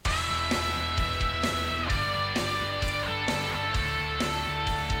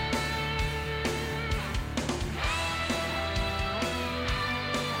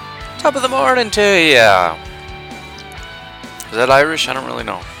Top of the morning to ya. Is that Irish? I don't really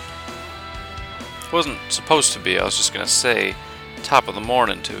know. It wasn't supposed to be. I was just gonna say top of the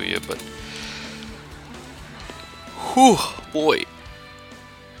morning to you, but whew, boy.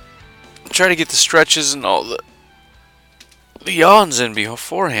 Try to get the stretches and all the yawns in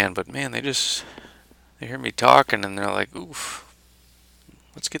beforehand, but man, they hear me talking and they're like, oof,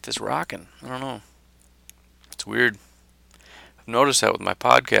 let's get this rocking. I don't know. It's weird. I've noticed that with my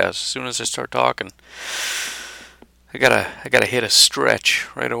podcast. As soon as I start talking, I gotta hit a stretch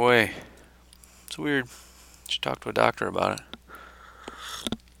right away. It's weird. Should talk to a doctor about it.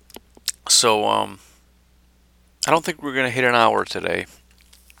 So, I don't think we're gonna hit an hour today.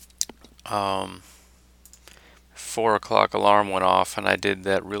 4 o'clock alarm went off, and I did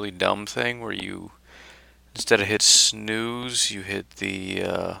that really dumb thing where you, instead of hit snooze, you hit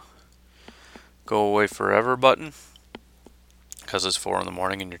the go away forever button. Because it's 4 in the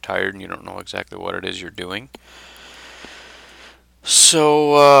morning and you're tired and you don't know exactly what it is you're doing.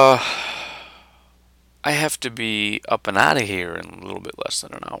 So, I have to be up and out of here in a little bit less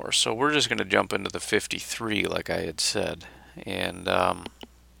than an hour. So we're just going to jump into the 53 like I had said. And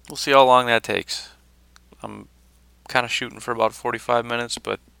we'll see how long that takes. I'm kind of shooting for about 45 minutes,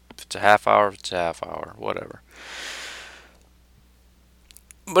 but if it's a half hour, it's a half hour, whatever.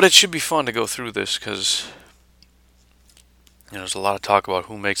 But it should be fun to go through this because there's a lot of talk about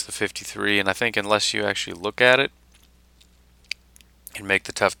who makes the 53, and I think unless you actually look at it and make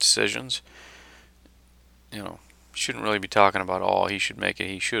the tough decisions, you shouldn't really be talking about, oh, he should make it,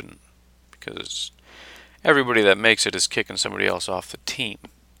 he shouldn't. Because everybody that makes it is kicking somebody else off the team.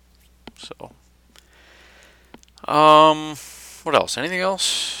 So, what else? Anything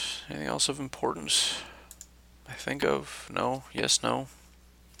else? Anything else of importance I think of? No? Yes? No?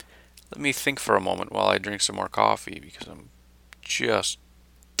 Let me think for a moment while I drink some more coffee because I'm just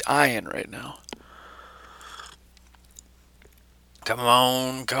dying right now. Come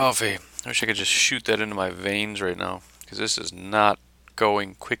on, coffee. I wish I could just shoot that into my veins right now because this is not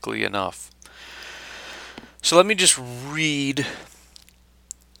going quickly enough. So let me just read.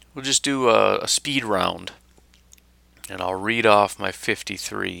 We'll just do a speed round. And I'll read off my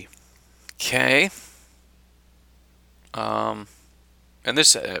 53. Okay. And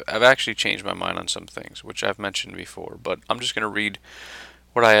this, I've actually changed my mind on some things, which I've mentioned before. But I'm just going to read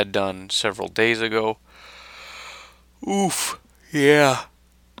what I had done several days ago. Oof. Yeah.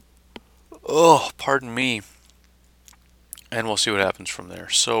 Oh, pardon me. And we'll see what happens from there.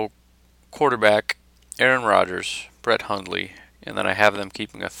 So, quarterback, Aaron Rodgers, Brett Hundley, and then I have them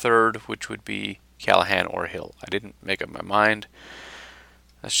keeping a third, which would be Callahan or Hill. I didn't make up my mind.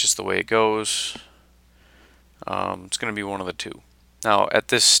 That's just the way it goes. It's going to be one of the two. Now, at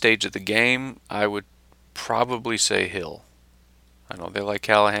this stage of the game, I would probably say Hill. I know they like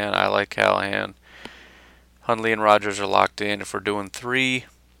Callahan. I like Callahan. Hundley and Rodgers are locked in. If we're doing three,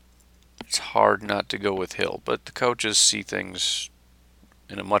 it's hard not to go with Hill. But the coaches see things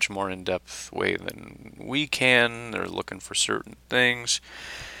in a much more in-depth way than we can. They're looking for certain things.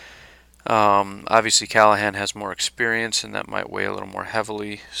 Obviously, Callahan has more experience, and that might weigh a little more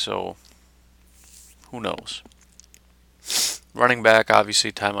heavily. So, who knows? Running back,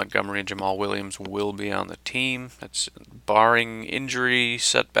 obviously, Ty Montgomery and Jamal Williams will be on the team. That's barring injury,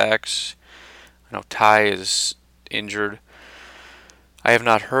 setbacks. I know Ty is injured. I have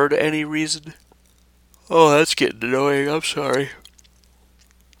not heard any reason. Oh, that's getting annoying. I'm sorry.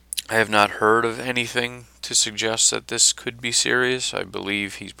 I have not heard of anything to suggest that this could be serious. I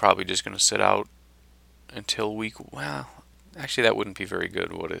believe he's probably just going to sit out until week. Well, actually, that wouldn't be very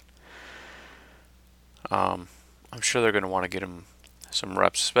good, would it? I'm sure they're going to want to get him some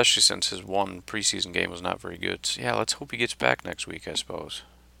reps, especially since his one preseason game was not very good. So, yeah, let's hope he gets back next week, I suppose.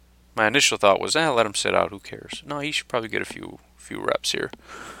 My initial thought was, let him sit out. Who cares? No, he should probably get a few reps here.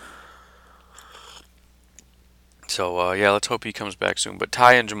 So, yeah, let's hope he comes back soon. But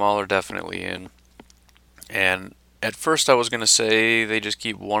Ty and Jamal are definitely in. And at first I was going to say they just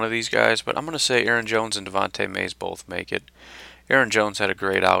keep one of these guys, but I'm going to say Aaron Jones and Devontae Mays both make it. Aaron Jones had a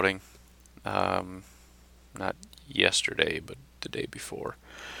great outing. Not yesterday, but the day before.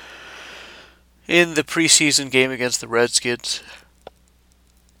 In the preseason game against the Redskins.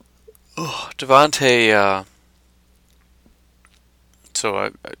 Oh, Devontae,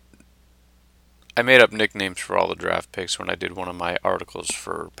 so I made up nicknames for all the draft picks when I did one of my articles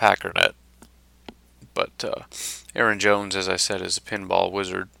for Packernet. But Aaron Jones, as I said, is a pinball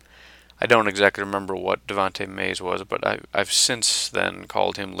wizard. I don't exactly remember what Devontae Mays was, but I've since then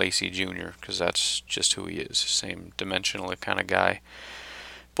called him Lacey Jr. because that's just who he is. Same dimensional kind of guy.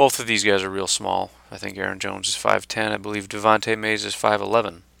 Both of these guys are real small. I think Aaron Jones is 5'10". I believe Devontae Mays is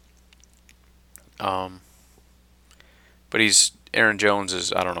 5'11". Um, but Aaron Jones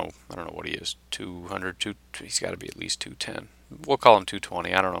is I don't know what he is, 200, he's got to be at least 210. We'll call him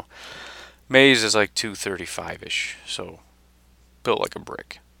 220. I don't know. Mays is like 235 ish, so built like a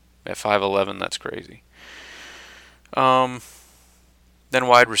brick. At 5'11", that's crazy. Um, then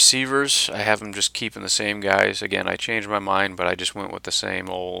wide receivers, I have them just keeping the same guys. Again, I changed my mind, but I just went with the same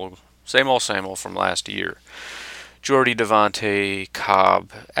old from last year. Jordy, Devontae,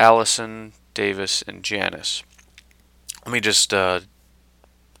 Cobb, Allison, Davis, and Janis. Let me just do a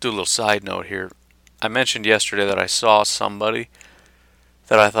little side note here. I mentioned yesterday that I saw somebody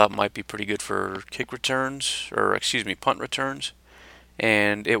that I thought might be pretty good for kick returns, or excuse me, punt returns,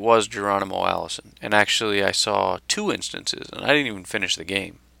 and it was Geronimo Allison. And actually, I saw two instances, and I didn't even finish the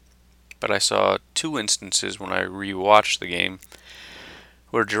game, but I saw two instances when I rewatched the game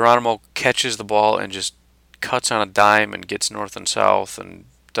where Geronimo catches the ball and just cuts on a dime and gets north and south and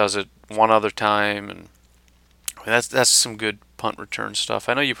does it one other time, and that's some good punt return stuff.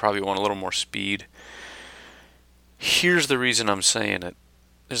 I know you probably want a little more speed. Here's the reason I'm saying it.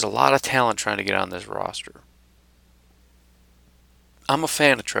 There's a lot of talent trying to get on this roster. I'm a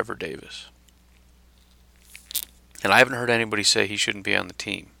fan of Trevor Davis. And I haven't heard anybody say he shouldn't be on the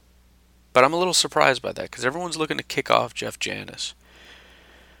team. But I'm a little surprised by that because everyone's looking to kick off Jeff Janis.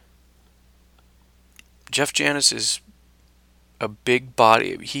 Jeff Janis is a big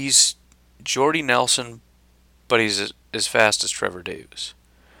body. He's Jordy Nelson, but he's as fast as Trevor Davis.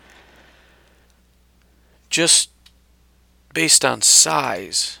 Just based on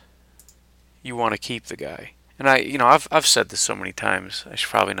size, you want to keep the guy. And I've said this so many times. I should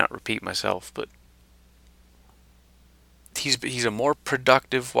probably not repeat myself, but he's a more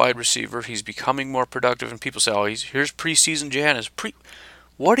productive wide receiver. He's becoming more productive, and people say, "Oh, here's preseason Janis."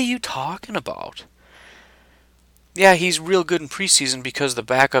 What are you talking about? Yeah, he's real good in preseason because the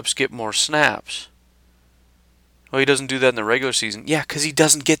backups get more snaps. Well, he doesn't do that in the regular season. Yeah, because he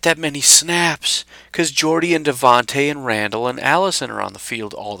doesn't get that many snaps. Because Jordy and Devontae and Randall and Allison are on the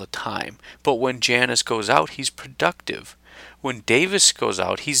field all the time. But when Janis goes out, he's productive. When Davis goes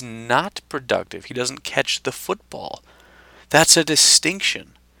out, he's not productive. He doesn't catch the football. That's a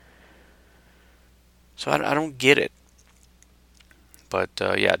distinction. So I don't get it. But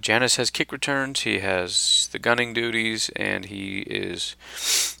yeah, Janis has kick returns, he has the gunning duties, and he is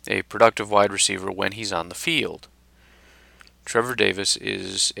a productive wide receiver when he's on the field. Trevor Davis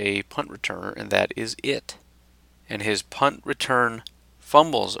is a punt returner, and that is it. And his punt return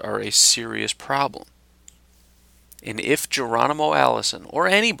fumbles are a serious problem. And if Geronimo Allison, or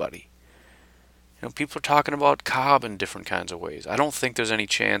anybody, people are talking about Cobb in different kinds of ways. I don't think there's any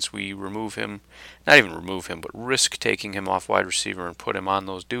chance we remove him, not even remove him, but risk taking him off wide receiver and put him on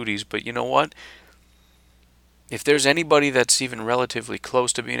those duties. But you know what? If there's anybody that's even relatively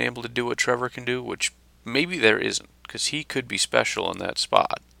close to being able to do what Trevor can do, which maybe there isn't, because he could be special in that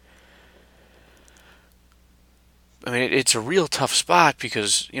spot. I mean, it's a real tough spot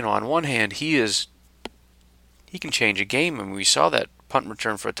because, on one hand, he can change a game. I mean, we saw that punt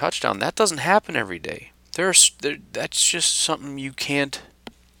return for a touchdown. That doesn't happen every day. That's just something you can't.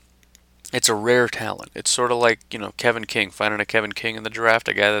 It's a rare talent. It's sort of like Kevin King, finding a Kevin King in the draft,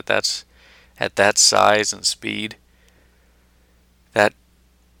 a guy that's at that size and speed, that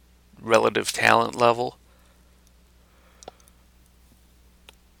relative talent level.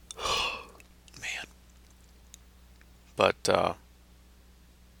 Man, but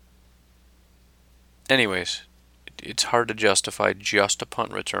anyways. It's hard to justify just a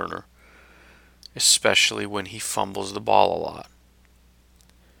punt returner, especially when he fumbles the ball a lot.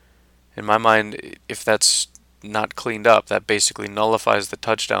 In my mind, if that's not cleaned up, that basically nullifies the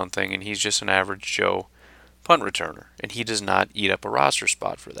touchdown thing, and he's just an average Joe punt returner, and he does not eat up a roster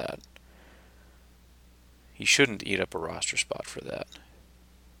spot for that. He shouldn't eat up a roster spot for that.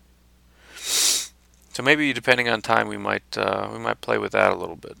 So maybe depending on time, we might play with that a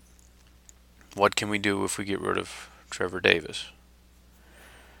little bit. What can we do if we get rid of Trevor Davis?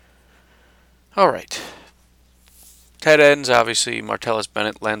 All right. Tight ends, obviously, Martellus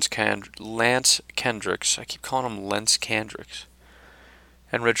Bennett, Lance Kendricks. I keep calling him Lance Kendricks.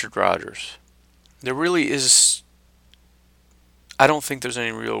 And Richard Rodgers. There really is. I don't think there's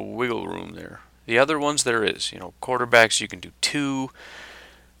any real wiggle room there. The other ones there is. Quarterbacks, you can do 2.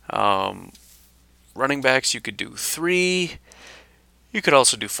 Running backs, you could do 3. You could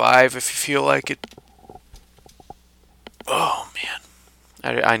also do 5 if you feel like it. Oh, man.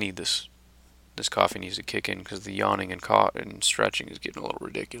 I need this. This coffee needs to kick in because the yawning and stretching is getting a little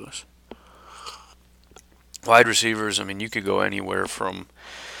ridiculous. Wide receivers, I mean, you could go anywhere from,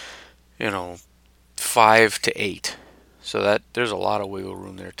 5 to 8. So there's a lot of wiggle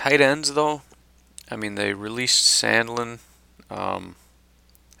room there. Tight ends, though, I mean, they released Sandlin. Um,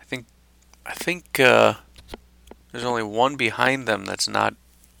 I think there's only one behind them that's not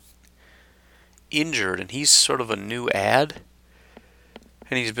injured, and he's sort of a new ad,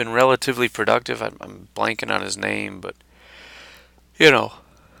 and he's been relatively productive. I'm blanking on his name, but you know,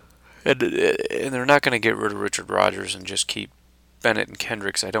 and they're not going to get rid of Richard Rodgers and just keep Bennett and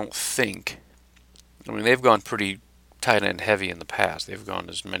Kendricks. I don't think. I mean, they've gone pretty tight end heavy in the past. They've gone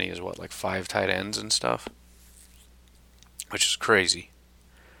as many as what, like 5 tight ends and stuff, which is crazy.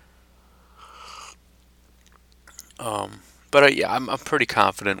 But yeah, I'm pretty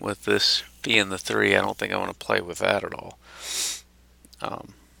confident with this being the 3. I don't think I want to play with that at all.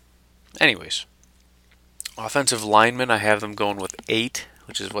 Um, Anyways, offensive linemen, I have them going with 8,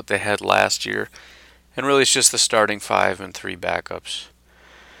 which is what they had last year. And really, it's just the starting 5 and 3 backups.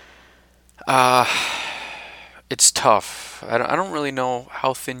 Uh, it's tough. I don't really know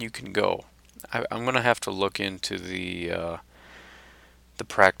how thin you can go. I'm going to have to look into the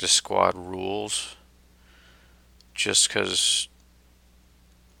practice squad rules just because,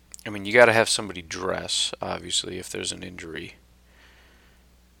 I mean, you got to have somebody dress, obviously, if there's an injury.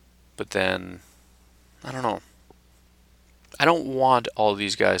 But then, I don't know. I don't want all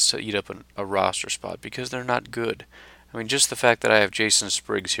these guys to eat up a roster spot because they're not good. I mean, just the fact that I have Jason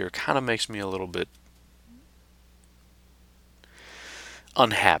Spriggs here kind of makes me a little bit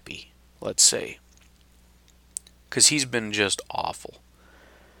unhappy, let's say. Because he's been just awful.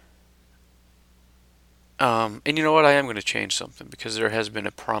 And you know what? I am going to change something because there has been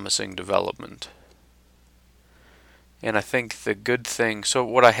a promising development. And I think the good thing, so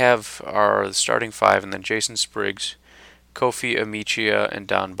what I have are the starting 5 and then Jason Spriggs, Kofi Amichia, and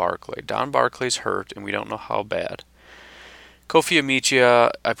Don Barclay. Don Barclay's hurt and we don't know how bad. Kofi Amichia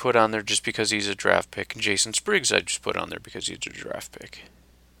I put on there just because he's a draft pick, and Jason Spriggs I just put on there because he's a draft pick.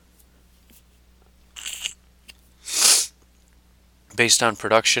 Based on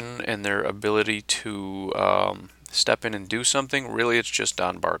production and their ability to step in and do something, really it's just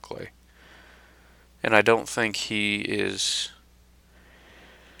Don Barclay. And I don't think he is.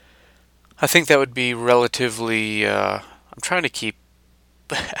 I think that would be relatively. I'm trying to keep.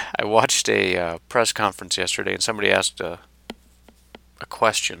 I watched a press conference yesterday and somebody asked a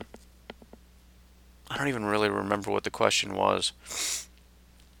question. I don't even really remember what the question was.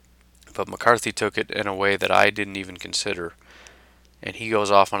 But McCarthy took it in a way that I didn't even consider. And he goes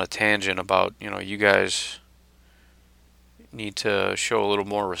off on a tangent about, you guys need to show a little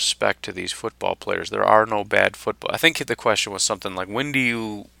more respect to these football players. There are no bad football. I think the question was something like, when do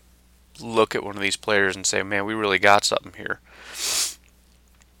you look at one of these players and say, man, we really got something here?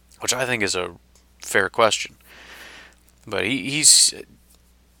 Which I think is a fair question. But he's,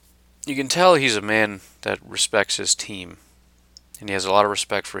 you can tell he's a man that respects his team. And he has a lot of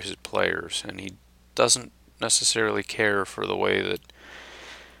respect for his players. And he doesn't necessarily care for the way that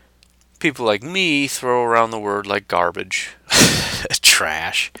people like me throw around the word like garbage.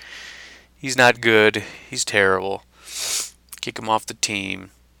 Trash. He's not good. He's terrible. Kick him off the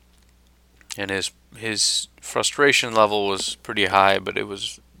team. And his frustration level was pretty high, but it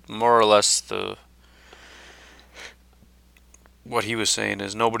was more or less what he was saying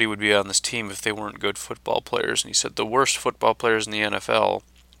is nobody would be on this team if they weren't good football players. And he said the worst football players in the NFL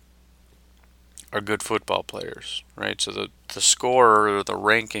are good football players, right? So the score or the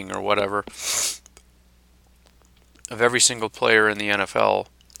ranking or whatever of every single player in the NFL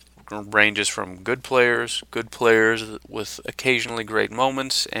ranges from good players with occasionally great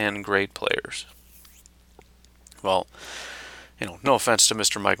moments, and great players. Well, no offense to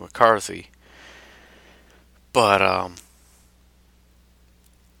Mr. Mike McCarthy, but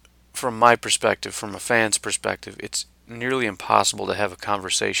from my perspective, from a fan's perspective, it's nearly impossible to have a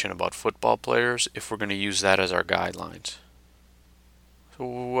conversation about football players if we're going to use that as our guidelines.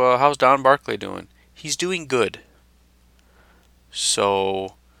 So, how's Don Barclay doing? He's doing good.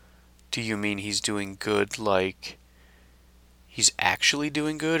 So, do you mean he's doing good like he's actually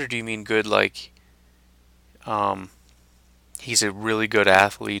doing good, or do you mean good like he's a really good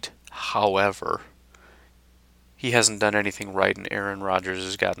athlete, however, he hasn't done anything right and Aaron Rodgers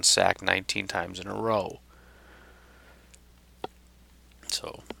has gotten sacked 19 times in a row?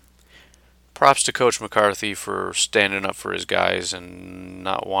 So, props to Coach McCarthy for standing up for his guys and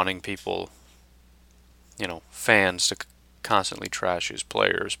not wanting people, fans to constantly trash his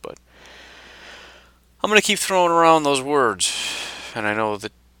players. But I'm going to keep throwing around those words. And I know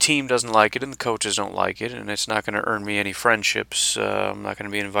the team doesn't like it and the coaches don't like it, and it's not going to earn me any friendships. I'm not going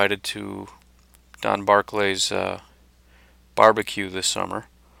to be invited to Don Barclay's barbecue this summer.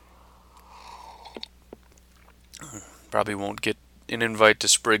 Probably won't get an invite to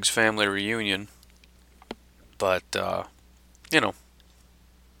Spriggs' family reunion. But, you know,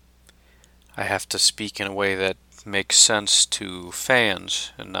 I have to speak in a way that makes sense to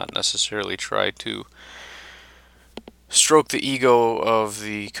fans and not necessarily try to stroke the ego of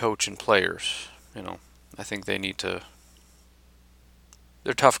the coach and players. I think they need to.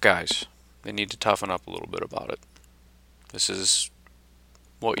 They're tough guys. They need to toughen up a little bit about it. This is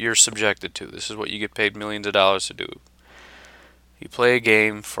what you're subjected to. This is what you get paid millions of dollars to do. You play a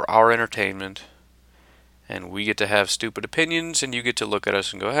game for our entertainment, and we get to have stupid opinions, and you get to look at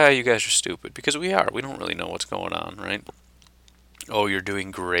us and go, hey, you guys are stupid. Because we are. We don't really know what's going on, right? Oh, you're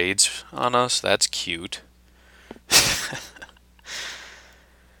doing grades on us? That's cute.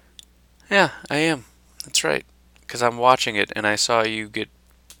 Yeah, I am. That's right. Because I'm watching it, and I saw you get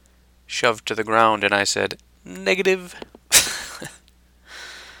shoved to the ground, and I said, negative.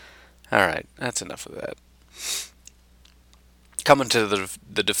 Alright, that's enough of that. Coming to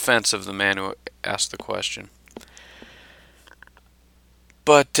the defense of the man who asked the question.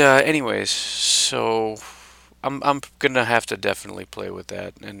 But anyways, so I'm gonna have to definitely play with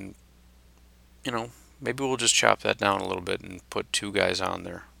that, and maybe we'll just chop that down a little bit and put two guys on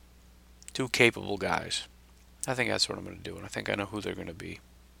there, two capable guys. I think that's what I'm gonna do, and I think I know who they're gonna be.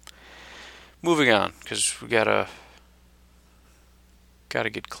 Moving on, because we gotta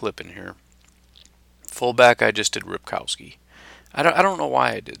get clipping here. Fullback, I just did Ripkowski. I don't know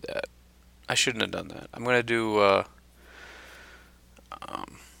why I did that. I shouldn't have done that. I'm gonna do. Let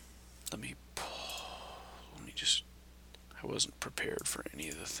me just. I wasn't prepared for any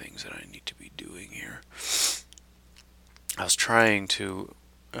of the things that I need to be doing here. I was trying to.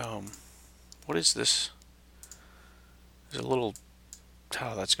 What is this? There's a little.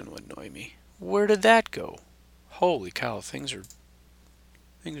 Oh, that's gonna annoy me. Where did that go? Holy cow! Things are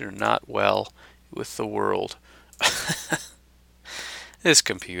not well with the world. This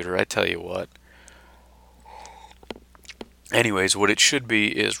computer, I tell you what. Anyways, what it should be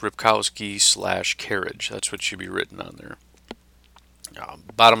is Ripkowski / Carriage. That's what should be written on there.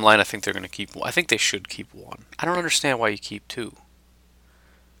 Bottom line, I think they're going to keep one. I think they should keep one. I don't understand why you keep two.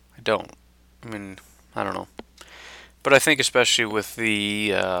 I don't. I mean, I don't know. But I think especially with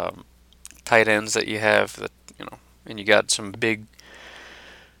the tight ends that you have, and you got some big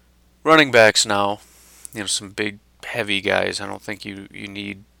running backs now, some big heavy guys. I don't think you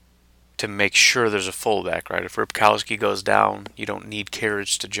need to make sure there's a fullback, right? If Ripkowski goes down, you don't need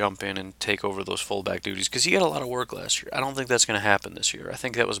Carriage to jump in and take over those fullback duties because he had a lot of work last year. I don't think that's going to happen this year. I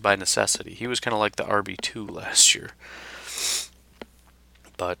think that was by necessity. He was kind of like the RB2 last year.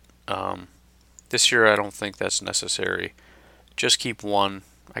 But this year, I don't think that's necessary. Just keep one.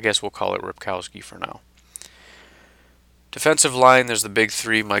 I guess we'll call it Ripkowski for now. Defensive line, there's the big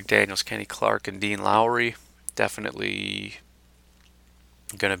three: Mike Daniels, Kenny Clark, and Dean Lowry. Definitely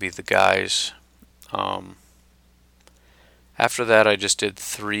going to be the guys. After that, I just did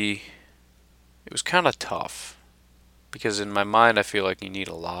three. It was kind of tough because in my mind, I feel like you need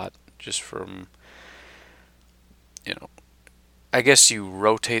a lot just from, I guess you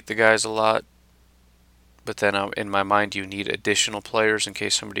rotate the guys a lot, but then in my mind, you need additional players in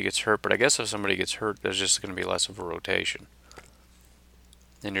case somebody gets hurt. But I guess if somebody gets hurt, there's just going to be less of a rotation.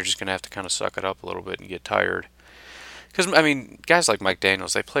 And you're just going to have to kind of suck it up a little bit and get tired. Because, I mean, guys like Mike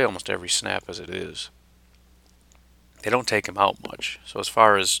Daniels, they play almost every snap as it is. They don't take him out much. So as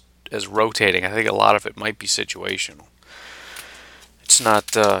far as rotating, I think a lot of it might be situational. It's not,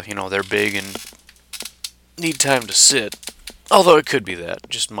 they're big and need time to sit. Although it could be that.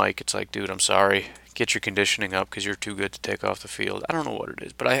 Just Mike, it's like, dude, I'm sorry. Get your conditioning up because you're too good to take off the field. I don't know what it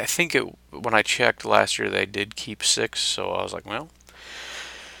is. But I think when I checked last year, they did keep 6. So I was like, well,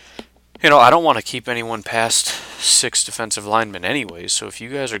 I don't want to keep anyone past 6 defensive linemen anyways. So if you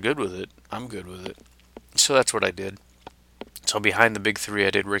guys are good with it, I'm good with it. So that's what I did. So behind the big 3,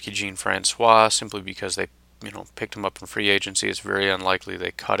 I did Ricky Jean-Francois simply because they, picked him up in free agency. It's very unlikely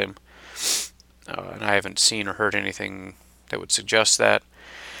they cut him. And I haven't seen or heard anything that would suggest that.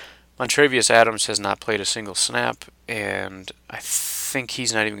 Montravius Adams has not played a single snap, and I think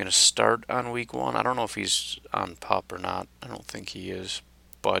he's not even going to start on week 1. I don't know if he's on PUP or not. I don't think he is.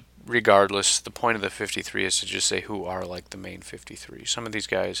 But regardless, the point of the 53 is to just say who are like the main 53. Some of these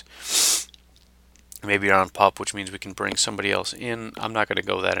guys maybe are on PUP, which means we can bring somebody else in. I'm not going to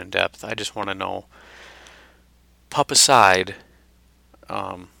go that in depth. I just want to know, PUP aside,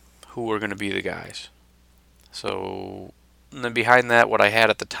 who are going to be the guys. So, and then behind that, what I had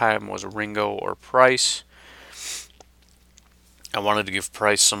at the time was Ringo or Price. I wanted to give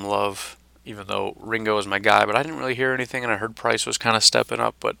Price some love, even though Ringo is my guy, but I didn't really hear anything, and I heard Price was kind of stepping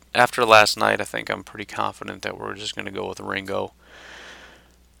up. But after last night, I think I'm pretty confident that we're just going to go with Ringo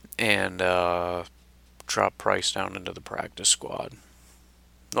and drop Price down into the practice squad.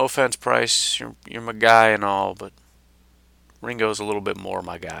 No offense, Price, you're my guy and all, but Ringo's a little bit more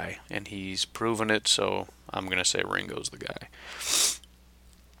my guy, and he's proven it, so I'm going to say Ringo's the guy.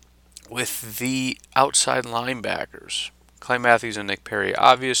 With the outside linebackers, Clay Matthews and Nick Perry,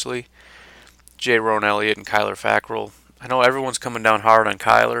 obviously. Jayrone Elliott and Kyler Fackrell. I know everyone's coming down hard on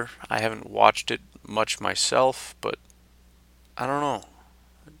Kyler. I haven't watched it much myself, but I don't know.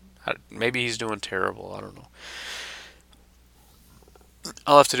 Maybe he's doing terrible. I don't know.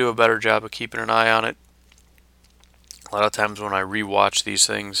 I'll have to do a better job of keeping an eye on it. A lot of times when I rewatch these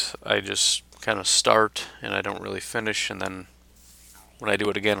things, I just kind of start and I don't really finish, and then when I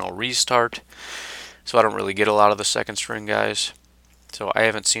do it again, I'll restart. So I don't really get a lot of the second string guys. So I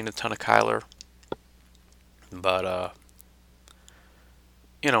haven't seen a ton of Kyler. But,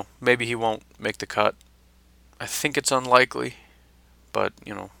 maybe he won't make the cut. I think it's unlikely. But,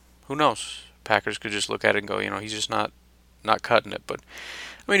 who knows? Packers could just look at it and go, he's just not cutting it. But,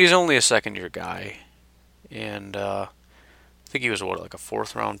 I mean, he's only a second-year guy. And I think he was, like a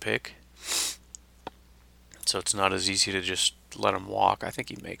fourth-round pick. So it's not as easy to just let him walk. I think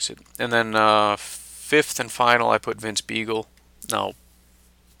he makes it. And then fifth and final, I put Vince Beagle. Now,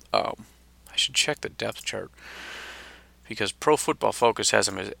 I should check the depth chart, because Pro Football Focus has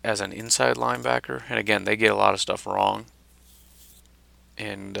him as an inside linebacker. And again, they get a lot of stuff wrong.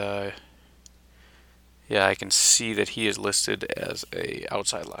 And I can see that he is listed as a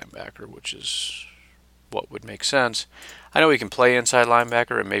outside linebacker, which is what would make sense. I know he can play inside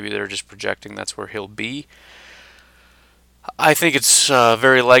linebacker, and maybe they're just projecting that's where he'll be. I think it's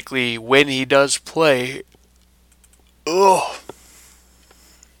very likely when he does play.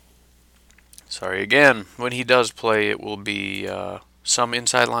 Sorry again. When he does play, it will be some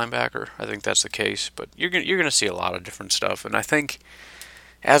inside linebacker. I think that's the case, but you're gonna see a lot of different stuff. And I think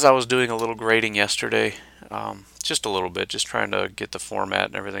as I was doing a little grading yesterday, just a little bit, just trying to get the format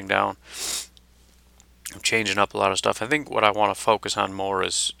and everything down, I'm changing up a lot of stuff. I think what I want to focus on more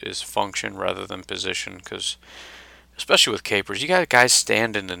is function rather than position, because especially with capers, you got guys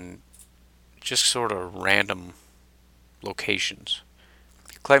standing in just sort of random locations.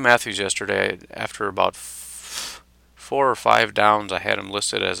 Clay Matthews yesterday, after about 4 or 5 downs, I had him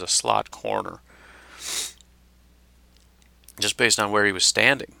listed as a slot corner, just based on where he was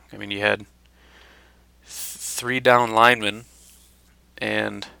standing. I mean, you had 3 down linemen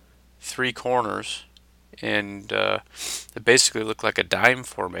and 3 corners, and it basically looked like a dime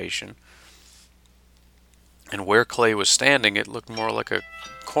formation. And where Clay was standing, it looked more like a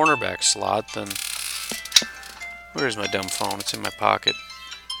cornerback slot than... Where's my dumb phone? It's in my pocket.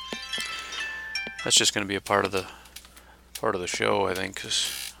 That's just going to be a part of the show, I think,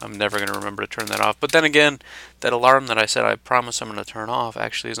 because I'm never going to remember to turn that off. But then again, that alarm that I said I promise I'm going to turn off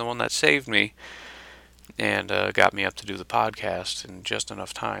actually is the one that saved me and got me up to do the podcast in just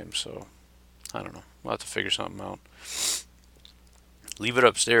enough time. So, I don't know. We'll have to figure something out. Leave it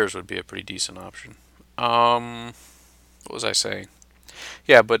upstairs would be a pretty decent option. What was I saying?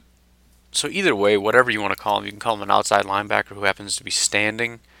 Yeah, but so either way, whatever you want to call him, you can call him an outside linebacker who happens to be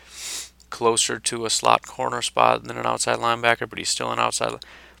standing closer to a slot corner spot than an outside linebacker, but he's still an outside.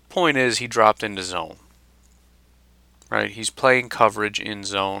 Point is, he dropped into zone. Right? He's playing coverage in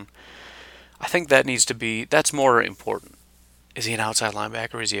zone. I think that's more important. Is he an outside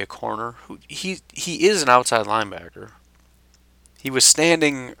linebacker? Is he a corner? He is an outside linebacker. He was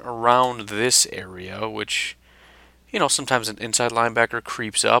standing around this area, which, sometimes an inside linebacker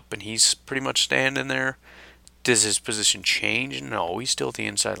creeps up and he's pretty much standing there. Does his position change? No, he's still the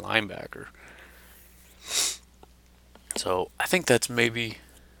inside linebacker. So I think that's maybe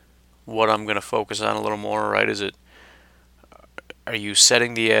what I'm going to focus on a little more, right? Are you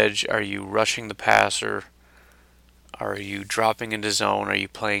setting the edge? Are you rushing the passer? Are you dropping into zone? Are you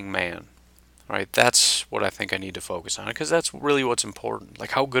playing man? Right? That's what I think I need to focus on, because that's really what's important.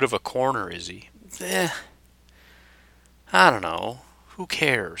 Like, how good of a corner is he? I don't know. Who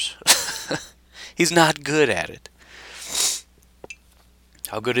cares? He's not good at it.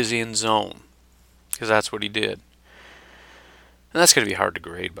 How good is he in zone? Because that's what he did. And that's going to be hard to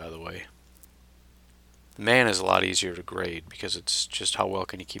grade, by the way. The man is a lot easier to grade because it's just how well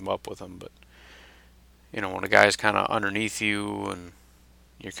can you keep up with him. But, when a guy's kind of underneath you and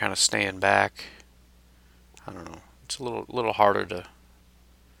you're kind of staying back, I don't know. It's a little harder to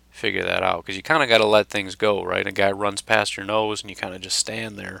figure that out, because you kind of got to let things go, right? A guy runs past your nose and you kind of just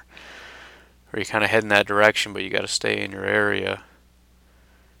stand there. Or you kind of head in that direction, but you got to stay in your area.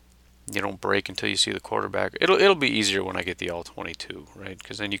 You don't break until you see the quarterback. It'll be easier when I get the all-22, right?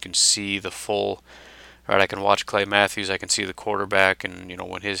 Because then you can see the full Right, I can watch Clay Matthews. I can see the quarterback, and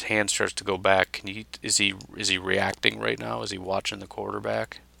when his hand starts to go back, is he reacting right now? Is he watching the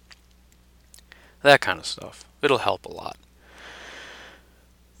quarterback? That kind of stuff. It'll help a lot.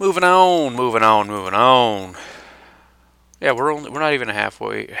 Moving on, moving on, moving on. Yeah, we're not even a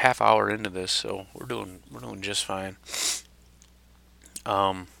half hour into this, so we're doing just fine.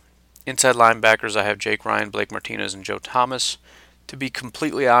 Um, Inside linebackers, I have Jake Ryan, Blake Martinez, and Joe Thomas. To be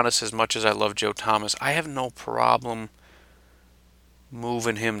completely honest, as much as I love Joe Thomas, I have no problem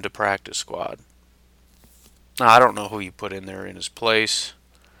moving him to practice squad. Now, I don't know who you put in there in his place.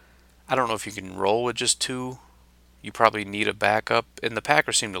 I don't know if you can roll with just two. You probably need a backup. And the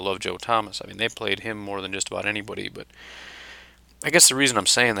Packers seem to love Joe Thomas. I mean, they played him more than just about anybody. But I guess the reason I'm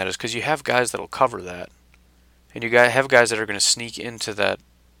saying that is because you have guys that'll cover that. And have guys that are going to sneak into that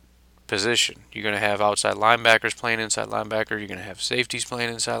position. You're going to have outside linebackers playing inside linebacker. You're going to have safeties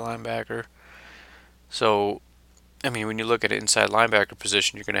playing inside linebacker. So, I mean, when you look at an inside linebacker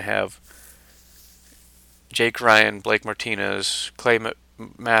position, you're going to have Jake Ryan, Blake Martinez, Clay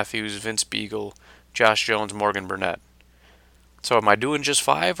Matthews, Vince Beagle, Josh Jones, Morgan Burnett. So am I doing just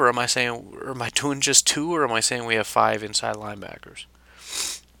five, or am I doing just two, or am I saying we have five inside linebackers?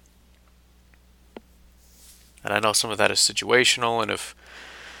 And I know some of that is situational, and if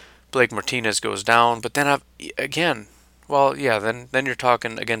Blake Martinez goes down, but then then you're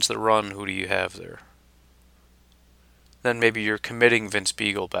talking against the run. Who do you have there? Then maybe you're committing Vince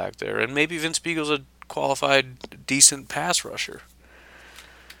Beagle back there, and maybe Vince Beagle's a qualified, decent pass rusher.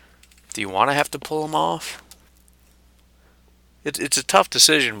 Do you want to have to pull him off? It's a tough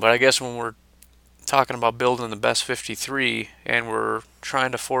decision, but I guess when we're talking about building the best 53 and we're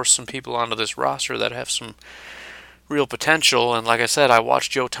trying to force some people onto this roster that have some real potential, and like I said, I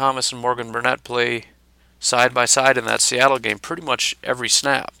watched Joe Thomas and Morgan Burnett play side by side in that Seattle game pretty much every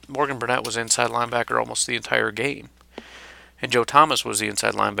snap. Morgan Burnett was inside linebacker almost the entire game, and Joe Thomas was the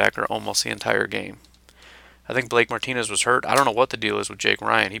inside linebacker almost the entire game. I think Blake Martinez was hurt. I don't know what the deal is with Jake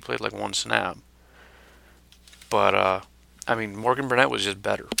Ryan. He played like one snap. But, I mean, Morgan Burnett was just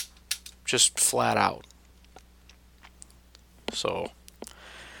better. Just flat out. So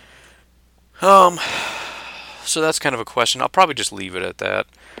that's kind of a question. I'll probably just leave it at that.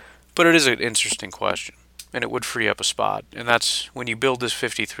 But it is an interesting question. And it would free up a spot. And that's when you build this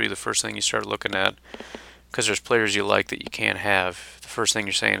 53, the first thing you start looking at, because there's players you like that you can't have, the first thing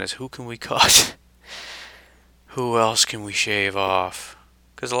you're saying is, who can we cut? Who else can we shave off?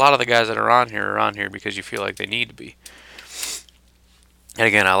 Because a lot of the guys that are on here because you feel like they need to be. And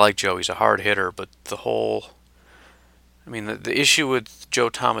again, I like Joe. He's a hard hitter, but the issue with Joe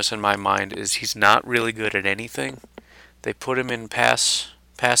Thomas in my mind is he's not really good at anything. They put him in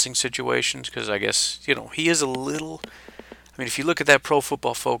passing situations because I guess, he is a little... I mean, if you look at that Pro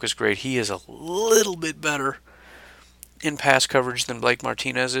Football Focus grade, he is a little bit better in pass coverage than Blake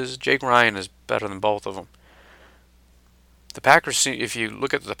Martinez is. Jake Ryan is better than both of them. The Packers, if you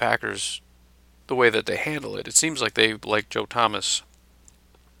look at the Packers, the way that they handle it, it seems like they like Joe Thomas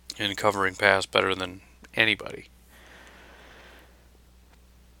in covering pass better than anybody.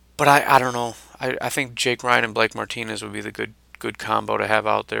 But I don't know. I think Jake Ryan and Blake Martinez would be the good combo to have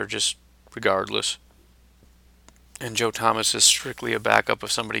out there, just regardless. And Joe Thomas is strictly a backup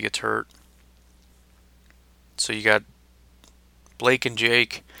if somebody gets hurt. So you got Blake and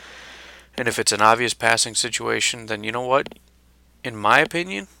Jake. And if it's an obvious passing situation, then you know what? In my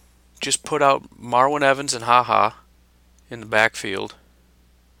opinion, just put out Marwin Evans and HaHa in the backfield.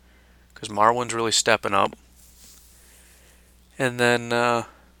 Because Marwin's really stepping up. And then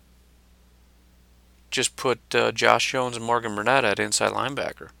just put Josh Jones and Morgan Burnett at inside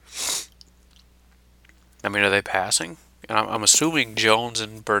linebacker. I mean, are they passing? And I'm assuming Jones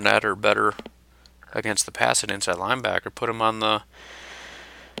and Burnett are better against the pass at inside linebacker. Put them on the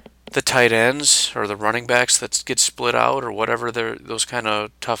tight ends or the running backs that get split out or whatever. Those kind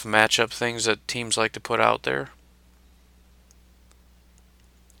of tough matchup things that teams like to put out there.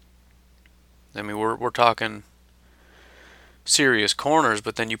 I mean, we're talking serious corners,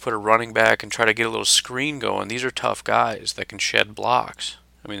 but then you put a running back and try to get a little screen going. These are tough guys that can shed blocks.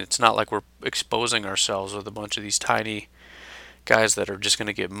 I mean, it's not like we're exposing ourselves with a bunch of these tiny guys that are just going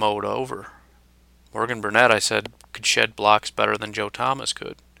to get mowed over. Morgan Burnett, I said, could shed blocks better than Joe Thomas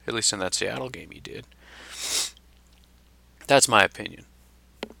could. At least in that Seattle game he did. That's my opinion.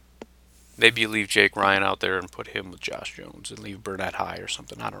 Maybe you leave Jake Ryan out there and put him with Josh Jones and leave Burnett high or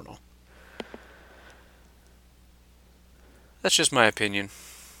something. I don't know. That's just my opinion.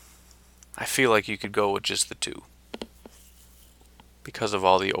 I feel like you could go with just the two because of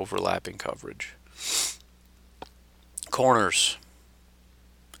all the overlapping coverage. Corners.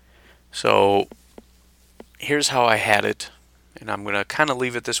 So here's how I had it, and I'm going to kind of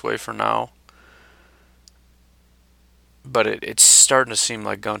leave it this way for now. But it's starting to seem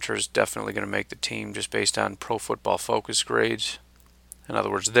like Gunter is definitely going to make the team just based on Pro Football Focus grades. In other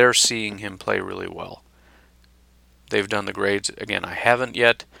words, they're seeing him play really well. They've done the grades. Again, I haven't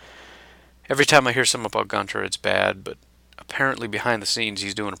yet. Every time I hear something about Gunter, it's bad, but apparently behind the scenes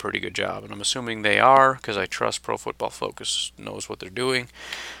he's doing a pretty good job. And I'm assuming they are, because I trust Pro Football Focus knows what they're doing.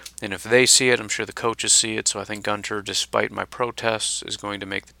 And if they see it, I'm sure the coaches see it. So I think Gunter, despite my protests, is going to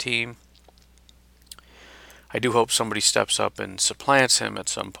make the team. I do hope somebody steps up and supplants him at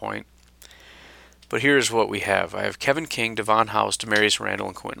some point. But here's what we have. I have Kevin King, Devon House, Demarius Randall,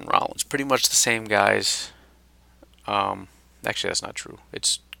 and Quentin Rollins. Pretty much the same guys. Actually, that's not true.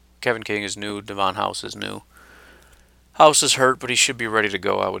 It's Kevin King is new, Devon House is new. House is hurt, but he should be ready to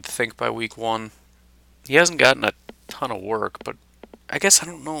go, I would think, by week 1. He hasn't gotten a ton of work, but I guess I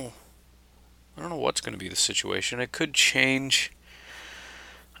don't know. I don't know what's going to be the situation. It could change.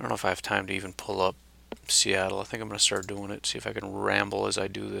 I don't know if I have time to even pull up Seattle. I think I'm going to start doing it, see if I can ramble as I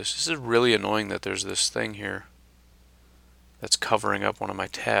do this. This is really annoying that there's this thing here that's covering up one of my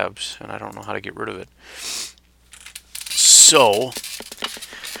tabs, and I don't know how to get rid of it. So,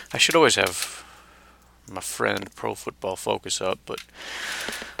 I should always have my friend Pro Football Focus up, but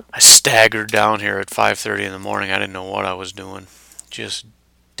I staggered down here at 5:30 in the morning. I didn't know what I was doing. Just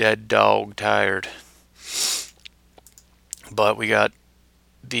dead dog tired. But we got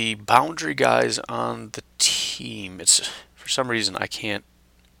the boundary guys on the team. It's for some reason I can't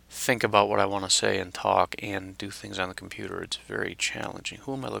think about what I want to say and talk and do things on the computer. It's very challenging.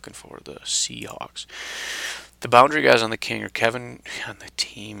 Who am I looking for? The Seahawks. The boundary guys on the team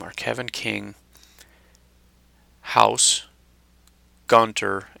are Kevin King, House,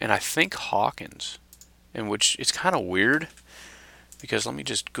 Gunter, and I think Hawkins. In which it's kind of weird because let me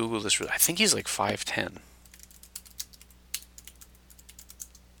just Google this. I think he's like 5'10".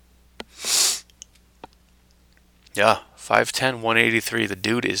 Yeah, 5'10", 183. The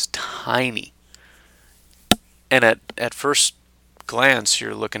dude is tiny. And at first glance,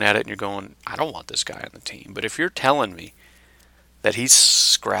 you're looking at it and you're going, I don't want this guy on the team. But if you're telling me that he's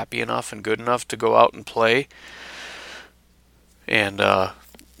scrappy enough and good enough to go out and play, and,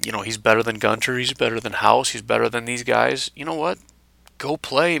 he's better than Gunter, he's better than House, he's better than these guys, you know what? Go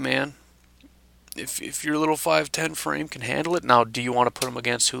play, man. If your little 5'10" frame can handle it, now do you want to put him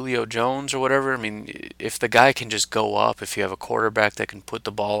against Julio Jones or whatever? I mean, if the guy can just go up, if you have a quarterback that can put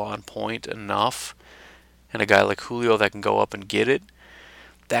the ball on point enough, and a guy like Julio that can go up and get it,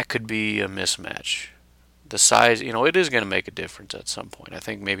 that could be a mismatch. The size, it is going to make a difference at some point. I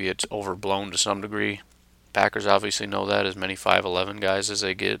think maybe it's overblown to some degree. Packers obviously know that, as many 5'11" guys as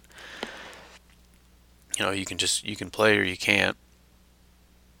they get. You can play or you can't.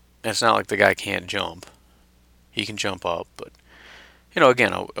 And it's not like the guy can't jump. He can jump up, but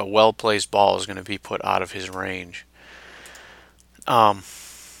again, a well-placed ball is going to be put out of his range. But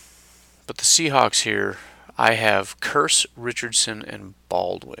the Seahawks here, I have Kearse, Richardson, and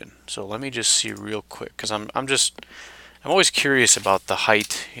Baldwin. So let me just see real quick, because I'm always curious about the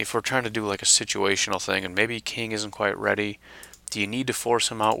height. If we're trying to do like a situational thing, and maybe King isn't quite ready, do you need to force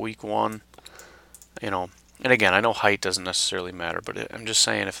him out week 1? And again, I know height doesn't necessarily matter, but I'm just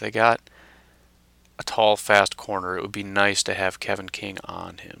saying if they got a tall, fast corner, it would be nice to have Kevin King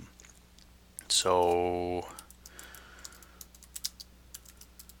on him. So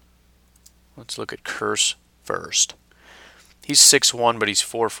let's look at Kearse first. He's 6'1", but he's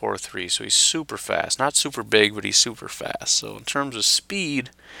 4'3", so he's super fast. Not super big, but he's super fast. So in terms of speed,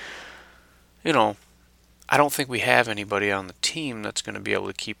 I don't think we have anybody on the team that's going to be able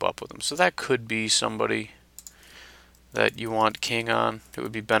to keep up with him. So that could be somebody that you want King on. It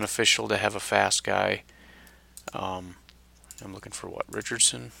would be beneficial to have a fast guy. I'm looking for what?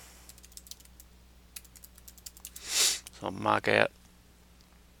 Richardson? So mock at.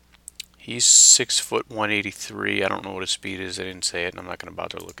 He's 6', 183. I don't know what his speed is. I didn't say it, and I'm not going to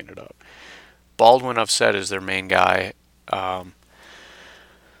bother looking it up. Baldwin, I've said, is their main guy. The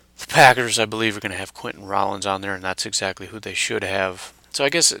Packers, I believe, are going to have Quentin Rollins on there, and that's exactly who they should have. So I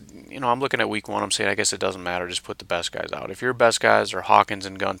guess, I'm looking at week 1. I'm saying I guess it doesn't matter. Just put the best guys out. If your best guys are Hawkins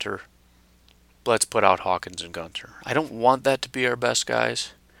and Gunter, let's put out Hawkins and Gunter. I don't want that to be our best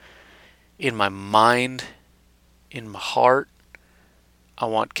guys. In my mind, in my heart, I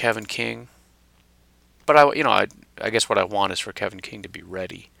want Kevin King. But I guess what I want is for Kevin King to be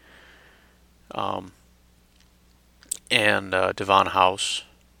ready. And Devon House.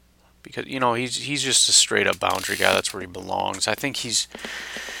 Because, he's just a straight-up boundary guy. That's where he belongs. I think he's,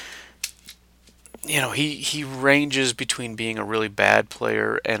 he ranges between being a really bad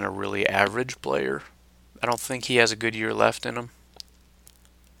player and a really average player. I don't think he has a good year left in him,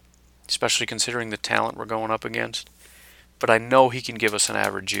 especially considering the talent we're going up against. But I know he can give us an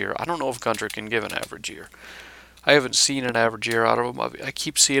average year. I don't know if Gunter can give an average year. I haven't seen an average year out of him. I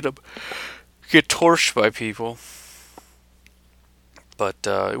keep seeing him get torched by people. But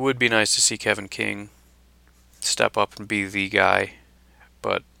it would be nice to see Kevin King step up and be the guy.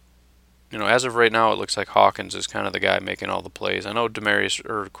 But, as of right now, it looks like Hawkins is kind of the guy making all the plays. I know Demarius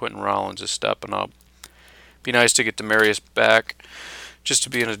or Quentin Rollins is stepping up. Be nice to get Demarius back just to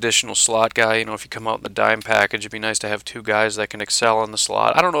be an additional slot guy. If you come out in the dime package, it'd be nice to have two guys that can excel in the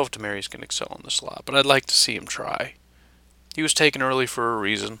slot. I don't know if Demarius can excel in the slot, but I'd like to see him try. He was taken early for a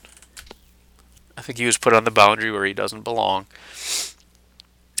reason. I think he was put on the boundary where he doesn't belong.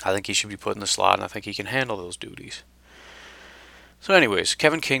 I think he should be put in the slot, and I think he can handle those duties. So anyways,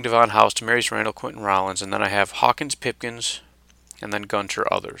 Kevin King, Devon House, Demarius Randall, Quentin Rollins, and then I have Hawkins, Pipkins, and then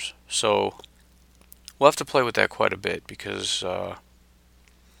Gunter, others. So we'll have to play with that quite a bit because I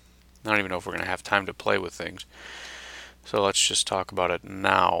don't even know if we're going to have time to play with things. So let's just talk about it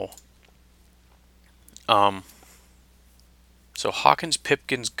now. So Hawkins,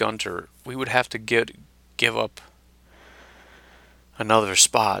 Pipkins, Gunter, we would have to give up another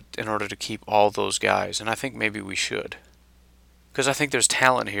spot in order to keep all those guys, and I think maybe we should. Because I think there's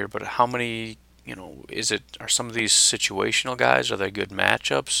talent here, but how many, are some of these situational guys, are they good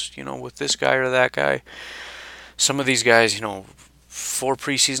matchups, with this guy or that guy? Some of these guys, 4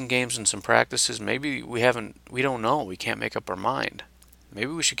 preseason games and some practices, maybe we don't know, we can't make up our mind.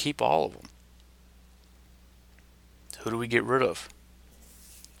 Maybe we should keep all of them. Who do we get rid of?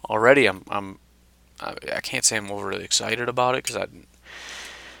 Already, I can't say I'm overly excited about it, because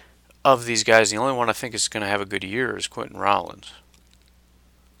of these guys, the only one I think is going to have a good year is Quentin Rollins.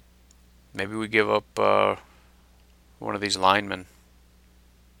 Maybe we give up one of these linemen.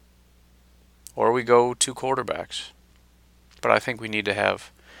 Or we go 2 quarterbacks. But I think we need to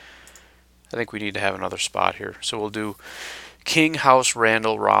have another spot here. So we'll do King, House,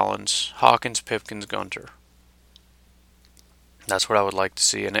 Randall, Rollins, Hawkins, Pipkins, Gunter. That's what I would like to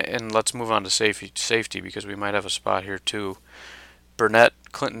see. And let's move on to safety because we might have a spot here too. Burnett,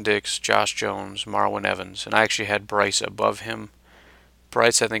 Clinton Dix, Josh Jones, Marwin Evans. And I actually had Bryce above him.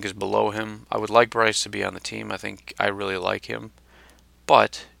 Bryce, I think, is below him. I would like Bryce to be on the team. I really like him.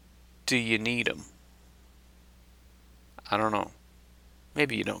 But do you need him? I don't know.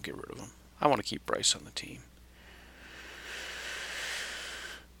 Maybe you don't get rid of him. I want to keep Bryce on the team.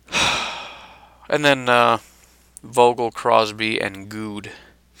 And then Vogel, Crosby, and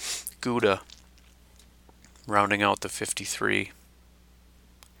Gouda rounding out the 53.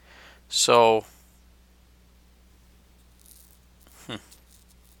 So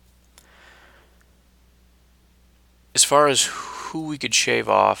as far as who we could shave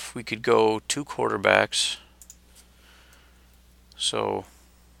off, we could go 2 quarterbacks. So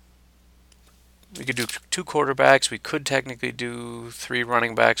we could do 2 quarterbacks. We could technically do 3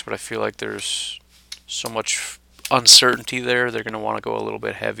 running backs, but I feel like there's so much uncertainty there. They're going to want to go a little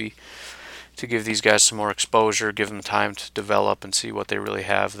bit heavy to give these guys some more exposure, give them time to develop and see what they really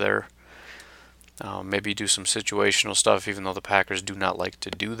have there. Maybe do some situational stuff, even though the Packers do not like to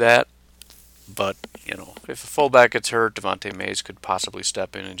do that. But, if a fullback gets hurt, Devontae Mays could possibly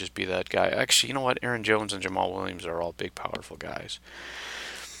step in and just be that guy. Actually, you know what? Aaron Jones and Jamal Williams are all big, powerful guys.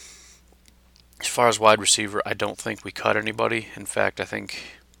 As far as wide receiver, I don't think we cut anybody. In fact, I think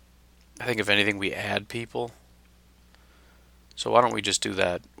if anything, we add people. So why don't we just do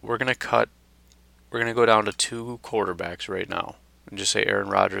that? We're going to go down to 2 quarterbacks right now and just say Aaron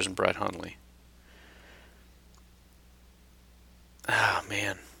Rodgers and Brett Hundley. Ah,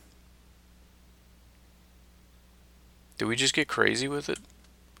 man. Do we just get crazy with it?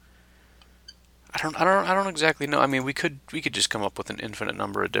 I don't exactly know. I mean, we could just come up with an infinite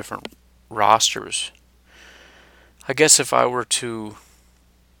number of different rosters. I guess if I were to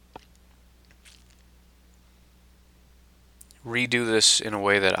redo this in a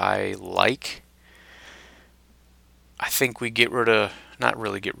way that I like, I think we not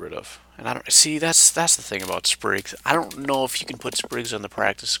really get rid of. And I don't see that's the thing about Spriggs. I don't know if you can put Spriggs on the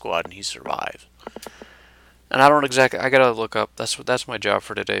practice squad and he survives. And I gotta look up. That's my job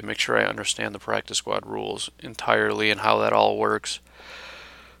for today. Make sure I understand the practice squad rules entirely and how that all works.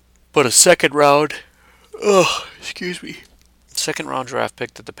 But a second round draft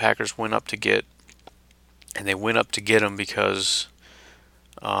pick that the Packers went up to get, and they went up to get him because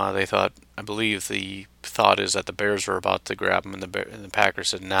they thought, I believe the thought is that the Bears were about to grab him, and the Packers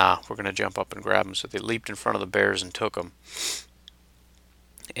said, nah, we're going to jump up and grab him. So they leaped in front of the Bears and took him.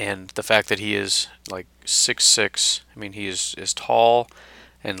 And the fact that he is like 6'6", I mean, he is tall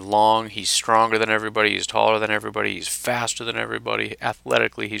and long. He's stronger than everybody. He's taller than everybody. He's faster than everybody.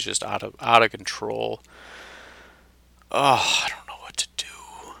 Athletically, he's just out of control. Oh, I don't know what to do.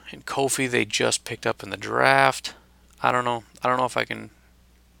 And Kofi, they just picked up in the draft. I don't know. I don't know if I can.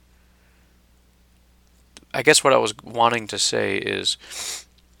 I guess what I was wanting to say is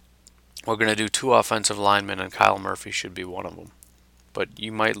we're going to do 2 offensive linemen, and Kyle Murphy should be one of them. But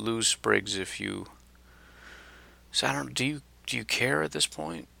you might lose Spriggs if you. So I don't. Do you care at this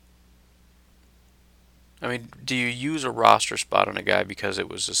point? I mean, do you use a roster spot on a guy because it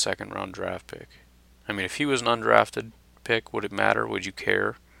was a second round draft pick? I mean, if he was an undrafted pick, would it matter? Would you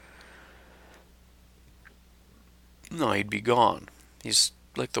care? No, he'd be gone. He's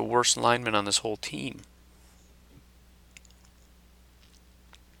like the worst lineman on this whole team.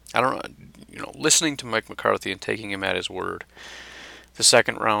 I don't know. Listening to Mike McCarthy and taking him at his word, the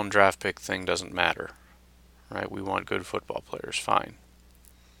second round draft pick thing doesn't matter, right? We want good football players, fine.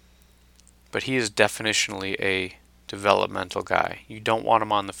 But he is definitionally a developmental guy. You don't want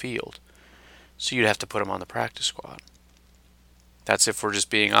him on the field, so you'd have to put him on the practice squad. That's if we're just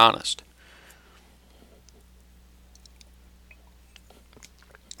being honest.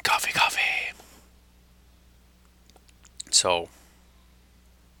 Coffee. So,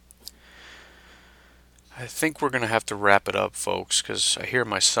 I think we're going to have to wrap it up, folks, because I hear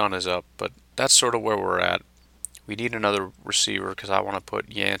my son is up, but that's sort of where we're at. We need another receiver because I want to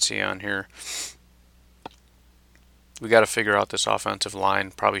put Yancey on here. We got to figure out this offensive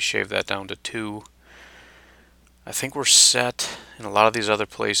line, probably shave that down to 2. I think we're set in a lot of these other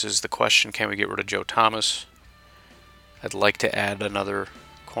places. The question, can we get rid of Joe Thomas? I'd like to add another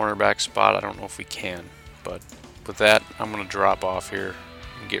cornerback spot. I don't know if we can, but with that, I'm going to drop off here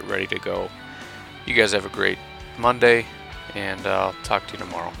and get ready to go. You guys have a great Monday, and I'll talk to you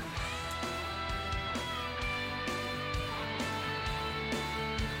tomorrow.